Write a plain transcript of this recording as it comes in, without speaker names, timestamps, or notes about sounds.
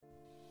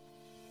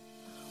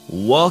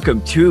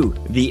Welcome to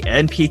the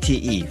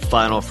NPTE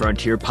Final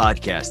Frontier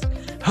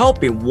podcast,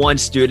 helping one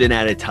student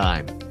at a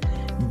time.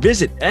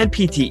 Visit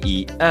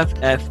npteff.com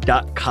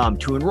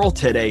to enroll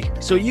today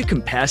so you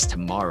can pass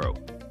tomorrow.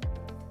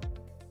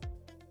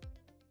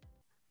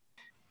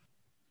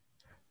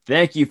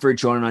 Thank you for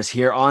joining us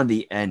here on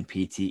the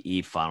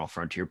NPTE Final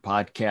Frontier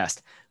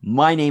podcast.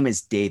 My name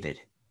is David.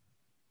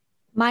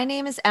 My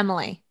name is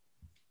Emily.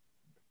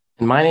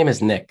 And my name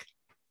is Nick.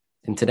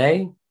 And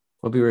today,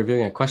 we'll be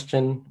reviewing a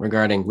question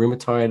regarding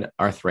rheumatoid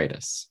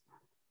arthritis.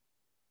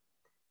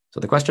 So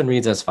the question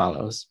reads as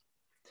follows.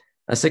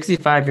 A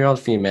 65-year-old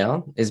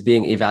female is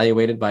being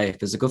evaluated by a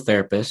physical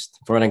therapist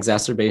for an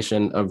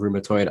exacerbation of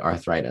rheumatoid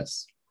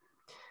arthritis.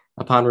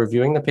 Upon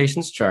reviewing the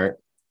patient's chart,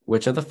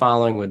 which of the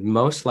following would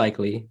most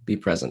likely be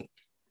present?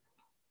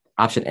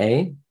 Option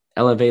A,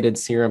 elevated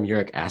serum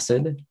uric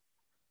acid.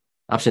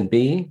 Option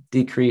B,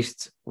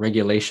 decreased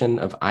regulation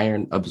of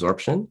iron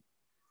absorption.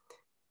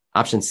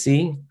 Option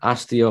C,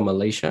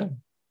 osteomalacia,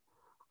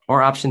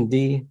 or option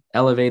D,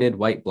 elevated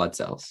white blood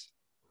cells.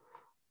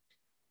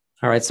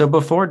 All right, so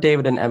before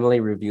David and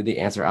Emily review the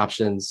answer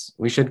options,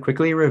 we should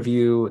quickly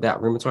review that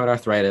rheumatoid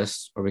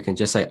arthritis, or we can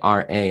just say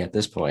RA at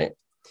this point,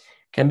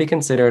 can be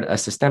considered a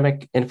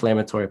systemic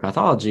inflammatory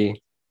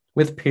pathology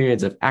with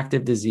periods of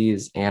active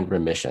disease and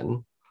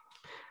remission.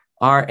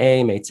 RA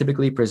may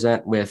typically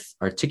present with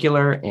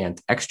articular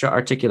and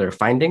extra-articular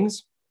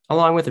findings,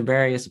 along with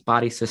various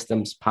body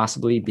systems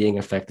possibly being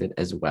affected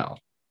as well.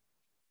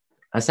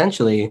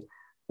 Essentially,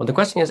 what the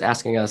question is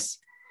asking us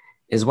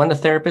is when the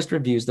therapist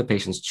reviews the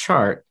patient's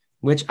chart,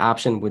 which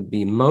option would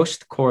be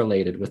most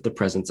correlated with the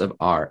presence of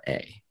RA?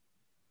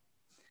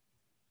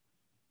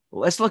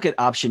 Let's look at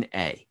option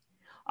A.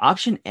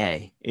 Option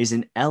A is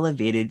an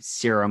elevated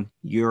serum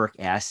uric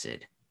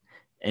acid.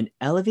 An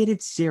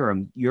elevated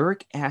serum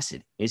uric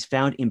acid is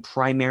found in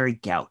primary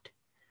gout.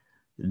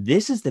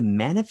 This is the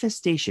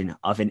manifestation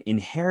of an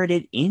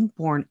inherited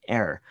inborn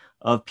error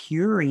of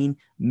purine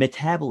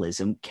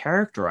metabolism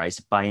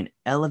characterized by an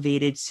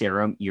elevated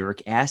serum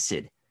uric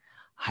acid,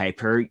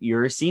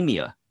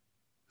 hyperuricemia.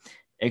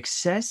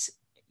 Excess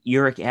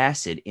uric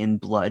acid in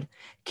blood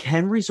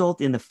can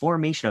result in the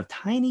formation of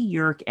tiny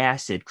uric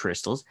acid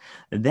crystals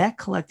that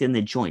collect in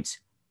the joints,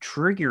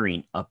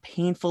 triggering a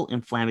painful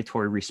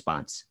inflammatory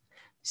response.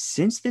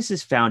 Since this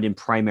is found in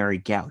primary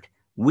gout,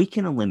 we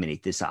can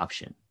eliminate this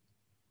option.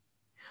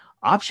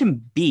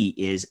 Option B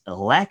is a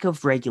lack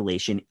of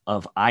regulation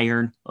of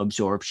iron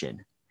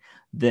absorption.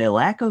 The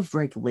lack of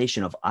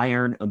regulation of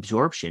iron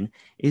absorption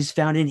is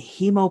found in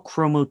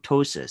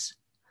hemochromatosis.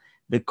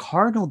 The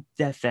cardinal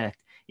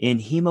defect in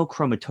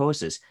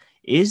hemochromatosis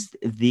is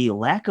the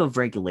lack of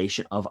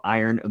regulation of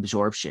iron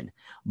absorption,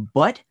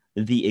 but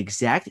the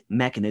exact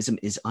mechanism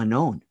is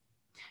unknown.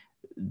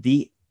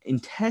 The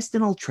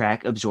intestinal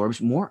tract absorbs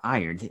more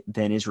iron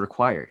than is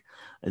required,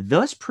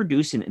 thus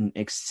producing an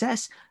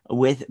excess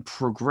with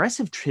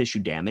progressive tissue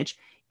damage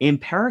in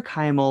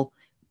parenchymal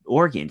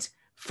organs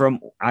from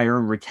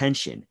iron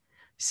retention.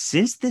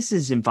 Since this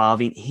is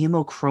involving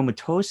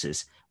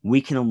hemochromatosis, we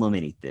can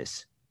eliminate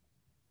this.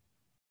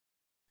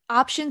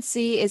 Option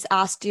C is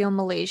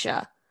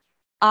osteomalacia.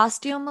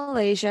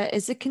 Osteomalacia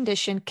is a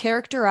condition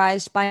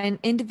characterized by an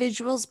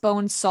individual's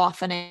bone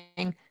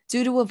softening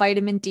due to a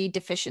vitamin D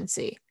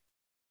deficiency.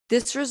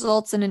 This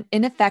results in an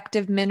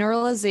ineffective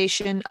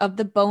mineralization of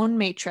the bone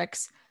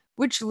matrix,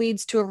 which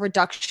leads to a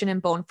reduction in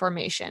bone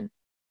formation.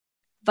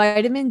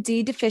 Vitamin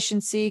D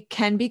deficiency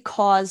can be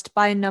caused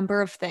by a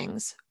number of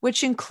things,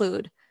 which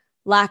include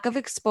lack of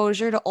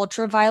exposure to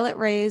ultraviolet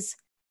rays,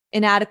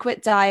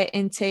 inadequate diet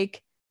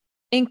intake,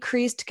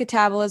 increased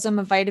catabolism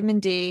of vitamin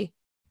D,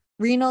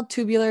 renal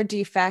tubular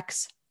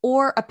defects,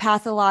 or a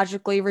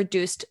pathologically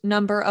reduced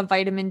number of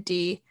vitamin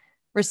D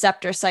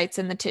receptor sites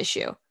in the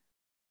tissue.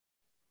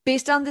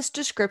 Based on this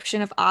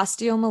description of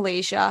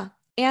osteomalacia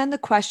and the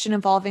question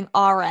involving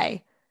RA,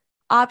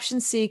 option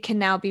C can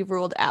now be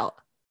ruled out.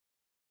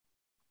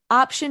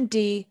 Option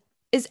D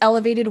is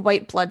elevated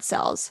white blood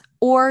cells,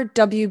 or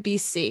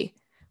WBC,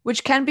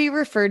 which can be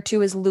referred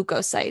to as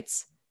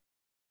leukocytes.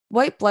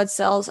 White blood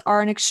cells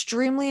are an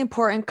extremely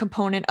important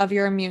component of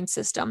your immune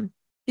system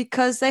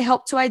because they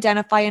help to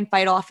identify and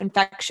fight off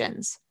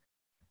infections.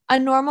 A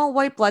normal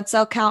white blood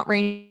cell count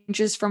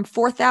ranges from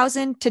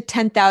 4,000 to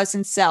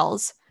 10,000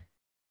 cells.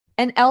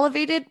 An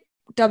elevated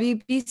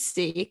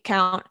WBC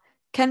count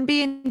can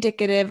be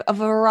indicative of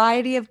a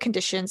variety of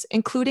conditions,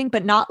 including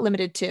but not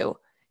limited to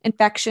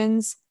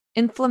infections,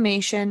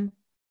 inflammation,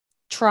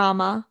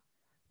 trauma,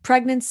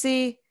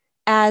 pregnancy,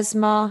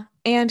 asthma,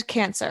 and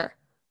cancer.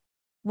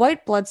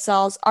 White blood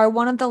cells are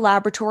one of the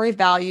laboratory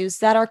values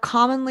that are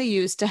commonly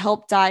used to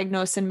help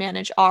diagnose and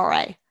manage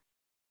RA.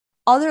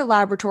 Other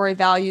laboratory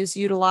values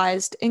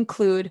utilized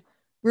include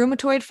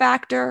rheumatoid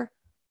factor,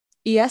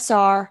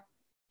 ESR,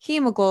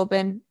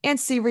 hemoglobin, and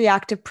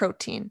C-reactive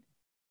protein.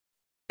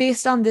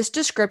 Based on this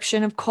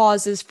description of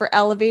causes for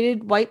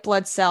elevated white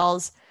blood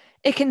cells,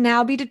 it can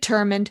now be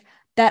determined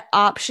that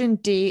option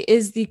D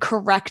is the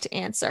correct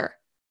answer.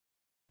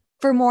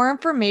 For more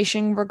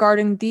information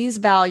regarding these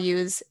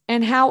values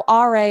and how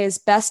RA is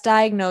best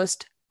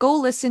diagnosed, go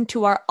listen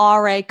to our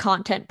RA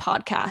content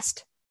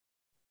podcast.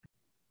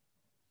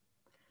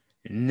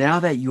 Now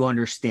that you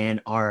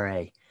understand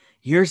RA,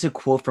 here's a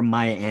quote from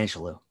Maya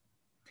Angelou.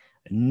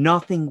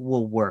 Nothing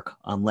will work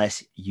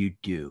unless you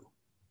do.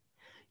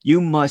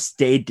 You must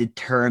stay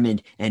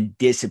determined and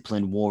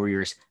disciplined,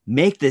 warriors.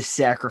 Make the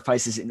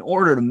sacrifices in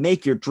order to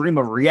make your dream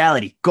a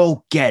reality.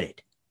 Go get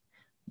it.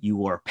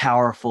 You are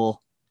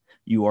powerful.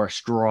 You are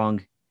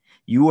strong.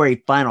 You are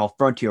a final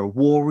frontier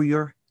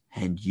warrior,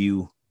 and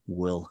you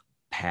will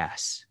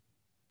pass.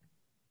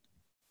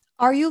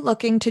 Are you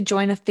looking to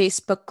join a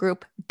Facebook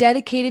group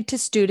dedicated to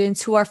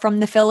students who are from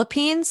the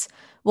Philippines?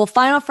 Well,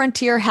 Final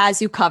Frontier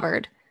has you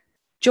covered.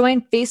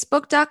 Join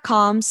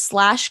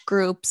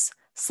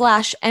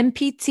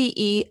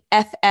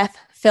facebook.com/groups/MPTEFF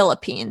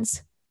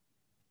Philippines.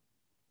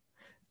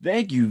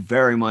 Thank you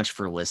very much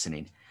for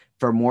listening.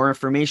 For more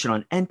information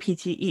on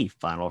NPTE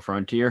Final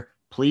Frontier,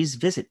 please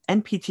visit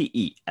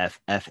npteff.com.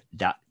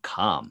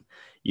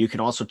 You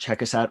can also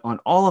check us out on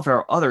all of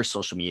our other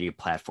social media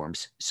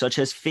platforms, such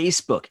as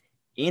Facebook,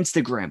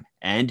 Instagram,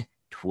 and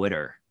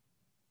Twitter.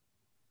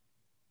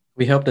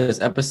 We hope this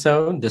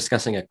episode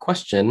discussing a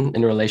question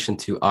in relation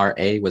to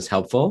RA was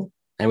helpful,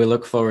 and we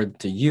look forward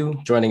to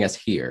you joining us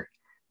here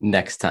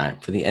next time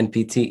for the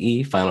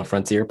NPTE Final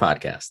Frontier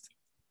podcast.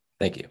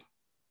 Thank you.